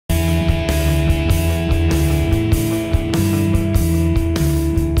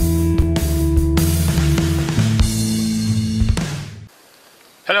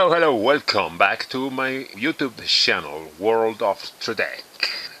Hello, welcome back to my YouTube channel, World of TREDEC.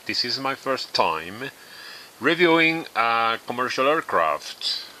 This is my first time reviewing a commercial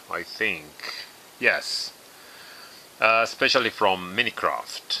aircraft, I think. Yes, especially from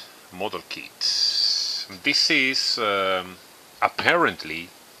Minicraft model kits. This is apparently,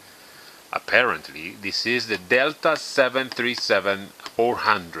 this is the Delta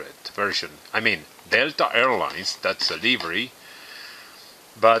 737-400 version. I mean, Delta Airlines, that's a livery.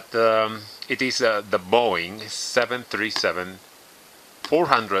 But it is the Boeing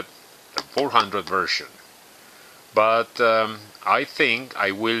 737-400 version. But I think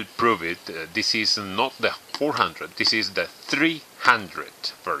I will prove it. This is not the 400, this is the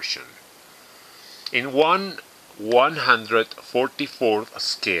 300 version. In 1/144th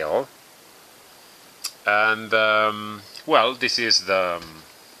scale. And well, this is the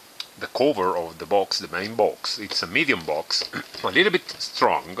cover of the box, the main box. It's a medium box, a little bit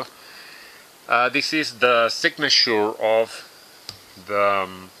strong. This is the signature of the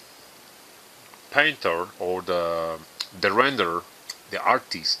painter or the renderer, the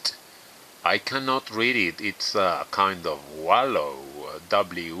artist. I cannot read it. It's a kind of wallow,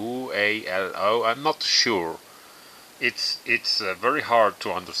 W-A-L-O. I'm not sure. It's very hard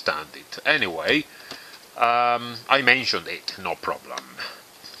to understand it. Anyway, I mentioned it, no problem.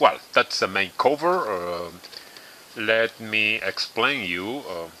 Well, that's the main cover. Let me explain you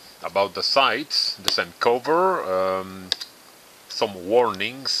about the sides. The same cover. Some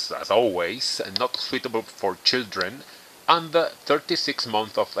warnings, as always, not suitable for children under 36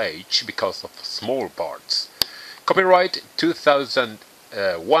 months of age because of small parts. Copyright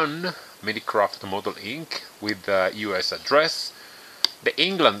 2001, Minicraft Model Inc. with the US address, the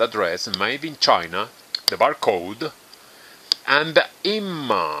England address, made in China, the barcode, and the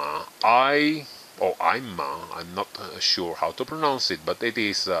IMMA, I'm not sure how to pronounce it, but it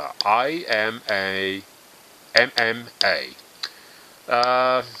is IMA, MMA.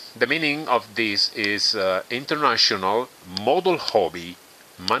 The meaning of this is International Model Hobby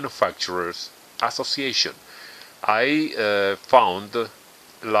Manufacturers Association. I found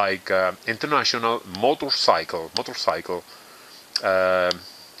like International Motorcycle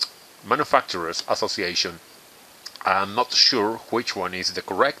Manufacturers Association. I'm not sure which one is the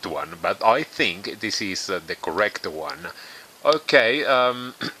correct one, but I think this is the correct one. Okay,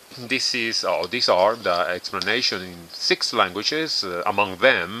 these are the explanation in 6 languages, among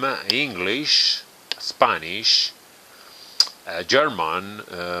them English, Spanish, German,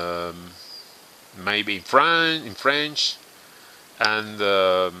 maybe in French, and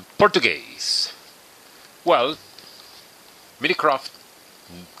Portuguese. Well, Minicraft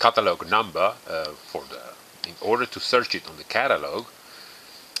catalog number in order to search it on the catalog,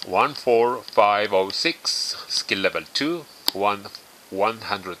 14506, skill level 2,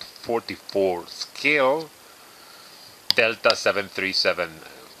 144 scale, Delta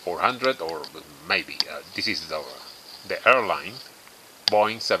 737-400, or maybe this is the airline,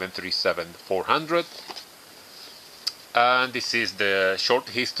 Boeing 737-400, and this is the short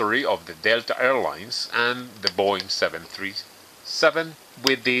history of the Delta Airlines and the Boeing 737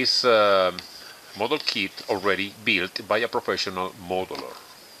 with this model kit already built by a professional modeler.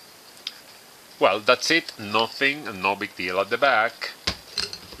 Well, that's it. Nothing, no big deal at the back.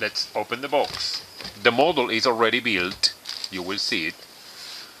 Let's open the box. The model is already built. You will see it.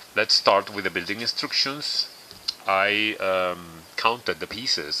 Let's start with the building instructions. I counted the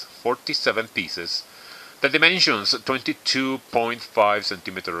pieces, 47 pieces. The dimensions, 22.5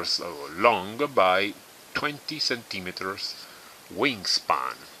 centimeters long by 20 centimeters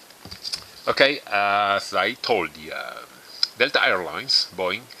wingspan. Okay, as I told you, Delta Airlines,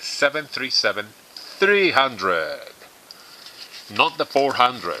 Boeing 737-300, not the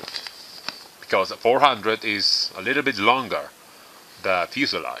 400, because the 400 is a little bit longer, the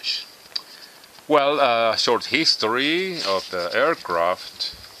fuselage. Well, short history of the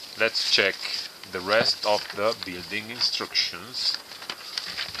aircraft. Let's check the rest of the building instructions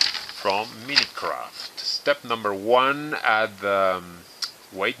from Minicraft. Step number 1, add the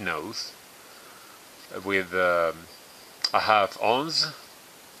weight nose with a half ounce.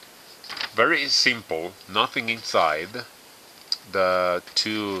 Very simple, nothing inside. The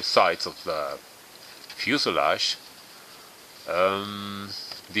 2 sides of the fuselage,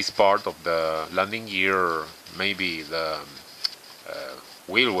 this part of the landing gear, maybe the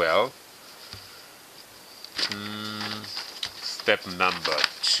wheel well. Step number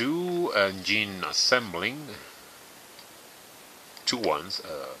 2, engine assembling, 2 ones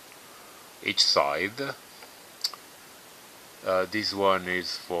each side. This one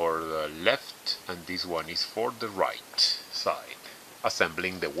is for the left and this one is for the right side.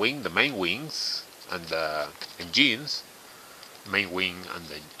 assembling the main wings and the engines, main wing and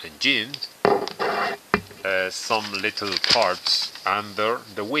the engine, some little parts under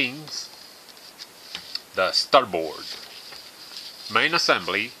the wings, the starboard, main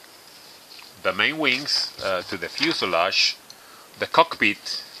assembly, the main wings to the fuselage, the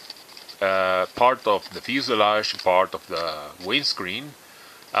cockpit, part of the fuselage, part of the windscreen.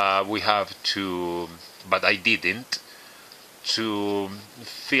 We have to, but I didn't, to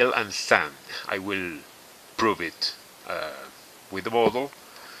fill and sand. I will prove it with the model.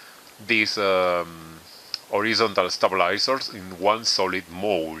 These horizontal stabilizers in one solid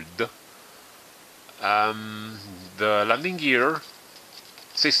mold. The landing gear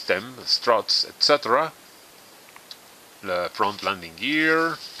system, struts, etc. The front landing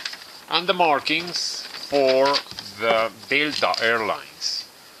gear and the markings for the Delta Airlines.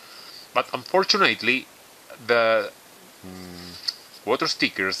 But unfortunately, the water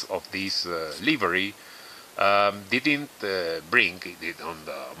stickers of this livery didn't bring it on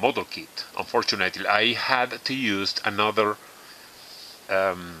the model kit. Unfortunately, I had to use another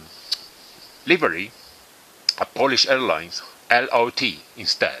livery, a Polish Airlines LOT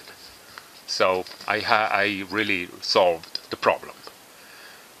instead. So I really solved the problem.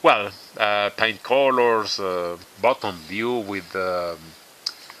 Well, paint colors, bottom view with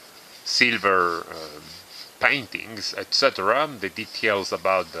silver paintings, etc. The details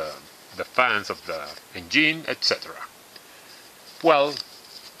about the fans of the engine, etc. Well,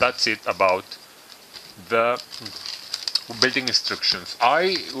 that's it about the building instructions.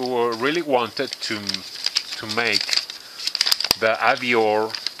 I really wanted to make the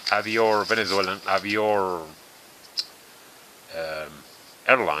Avior Venezuelan Avior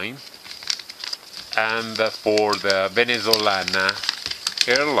airline, and for the Venezolana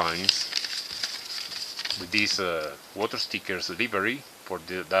Airlines with these water stickers livery for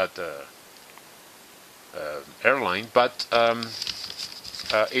that airline, but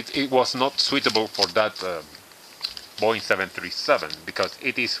it was not suitable for that Boeing 737 because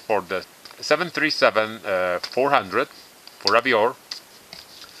it is for the 737-400 for Avior,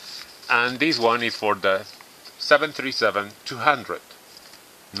 and this one is for the 737-200.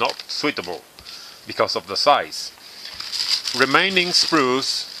 Not suitable because of the size. Remaining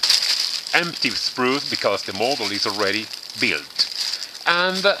sprues, empty sprues because the model is already built,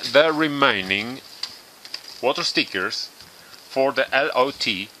 and the remaining water stickers for the LOT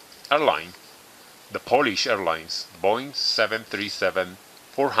airline, the Polish Airlines Boeing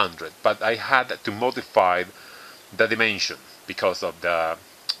 737-400, but I had to modify the dimension because of the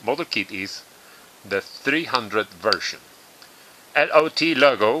model kit is the 300 version. LOT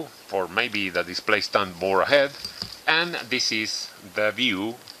logo for maybe the display stand more ahead, and this is the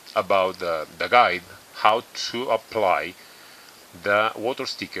view about the guide how to apply the water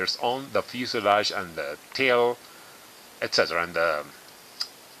stickers on the fuselage and the tail, etc., and the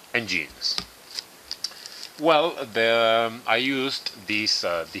engines. Well, I used this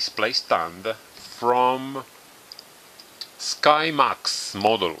display stand from SkyMax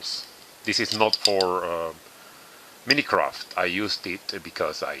models. This is not for Minicraft. I used it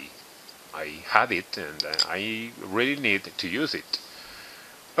because I had it and I really need to use it.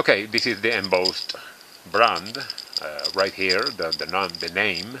 Okay, this is the embossed brand right here, the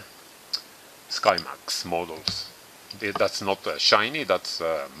name SkyMax models. That's not shiny, that's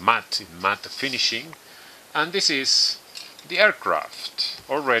matte finishing, and this is the aircraft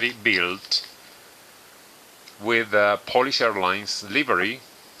already built with the Polish Airlines livery.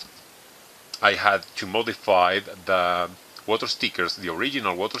 I had to modify the water stickers, the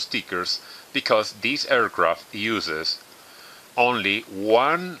original water stickers, because this aircraft uses only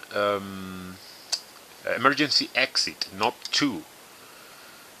one emergency exit, not two.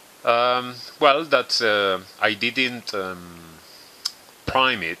 Well, that's I didn't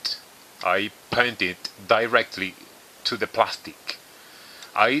prime it. I painted directly to the plastic.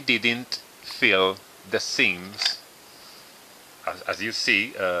 I didn't fill the seams. As you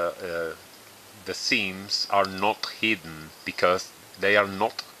see, the seams are not hidden because they are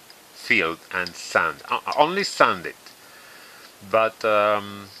not filled and sanded, only sanded, but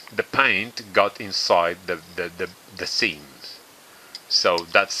the paint got inside the seams, so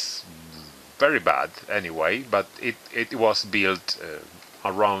that's very bad anyway. But it was built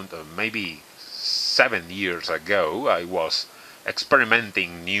around maybe 7 years ago. I was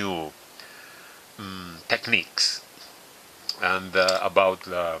experimenting new techniques, and about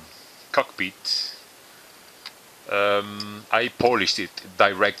the cockpit, I polished it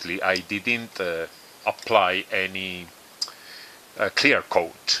directly. I didn't apply any clear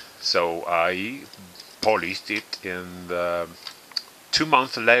coat, so I polished it in the 2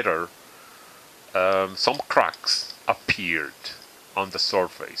 months later, some cracks appeared on the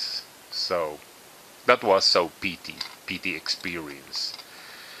surface. So that was so pity experience.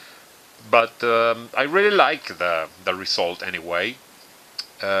 But I really like the result anyway.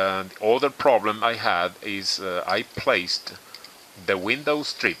 The other problem I had is I placed the window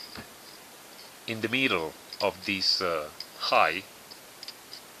strip in the middle of this height.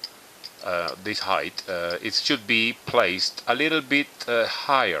 It should be placed a little bit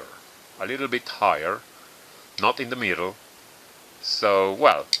higher, not in the middle. So,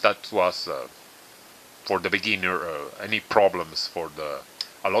 well, that was for the beginner. Any problems for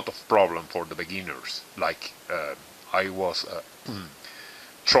a lot of problem for the beginners, like I was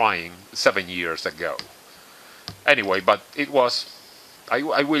trying 7 years ago. Anyway, but it was.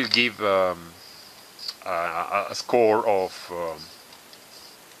 I will give a score of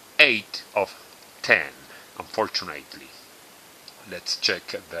 8 of 10. Unfortunately, let's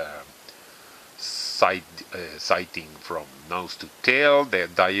check the sighting from nose to tail. The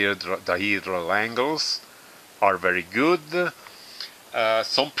dihedral angles are very good.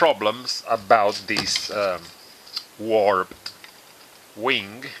 Some problems about this warped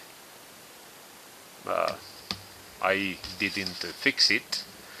wing. I didn't fix it.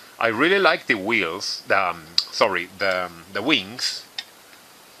 I really like the wheels. The wings.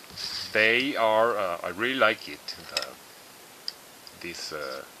 They are. I really like it. These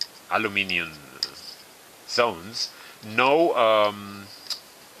aluminium zones. No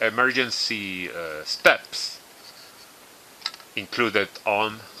emergency steps included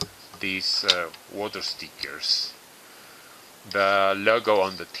on these water stickers. The logo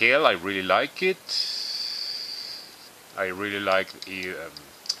on the tail, I really like it. I really like the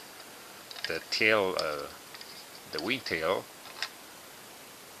tail, the wing tail.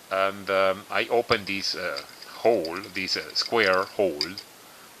 And I opened this hole, this square hole,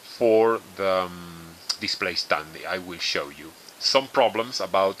 for the display stand. I will show you some problems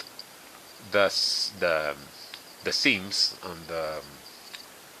about the seams on the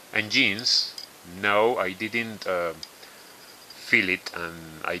engines. No, I didn't fill it,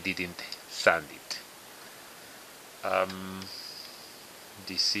 and I didn't sand it.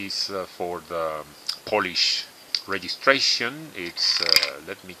 This is for the Polish registration. It's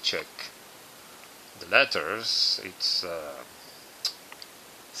let me check the letters. It's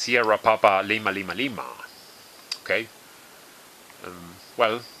Sierra Papa Lima Lima Lima. Okay.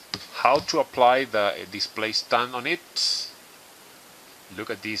 Well, how to apply the display stand on it? Look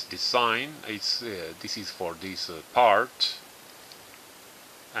at this design. It's this is for this part,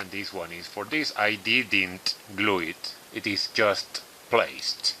 and this one is for this. I didn't glue it. It is just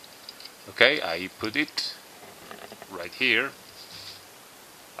placed. Okay, I put it right here.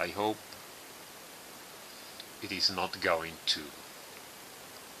 I hope it is not going to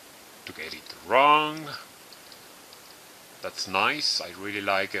get it wrong. That's nice. I really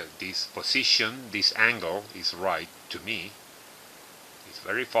like this position. This angle is right to me. It's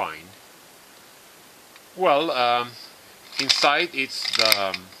very fine. Well, inside it's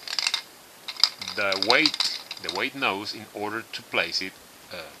the weight nose in order to place it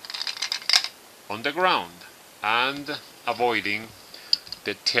on the ground and avoiding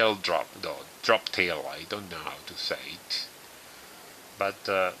the tail drop tail. I don't know how to say it, but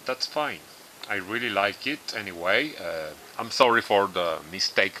that's fine. I really like it anyway. I'm sorry for the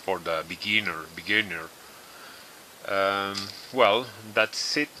mistake for the beginner. Well,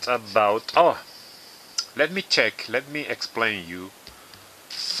 that's it about. Oh, let me explain you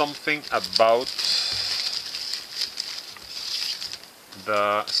something about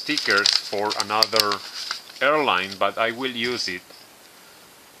the stickers for another airline, but I will use it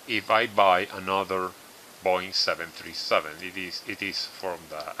if I buy another Boeing 737. It is from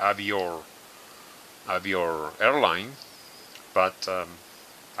the Avior airline, but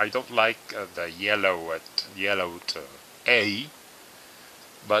I don't like the yellowed A,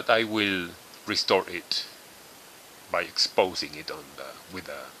 but I will restore it by exposing it with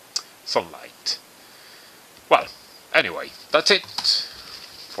the sunlight. Well, anyway, that's it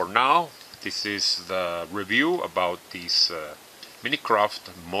for now. This is the review about this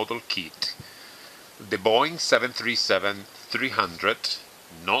Minicraft model kit, the Boeing 737-300,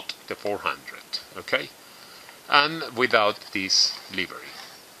 not the 400. Okay, and without this livery.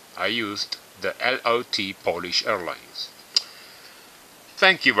 I used the LOT Polish Airlines.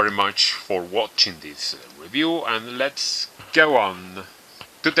 Thank you very much for watching this review, and let's go on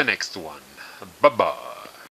to the next one. Bye bye.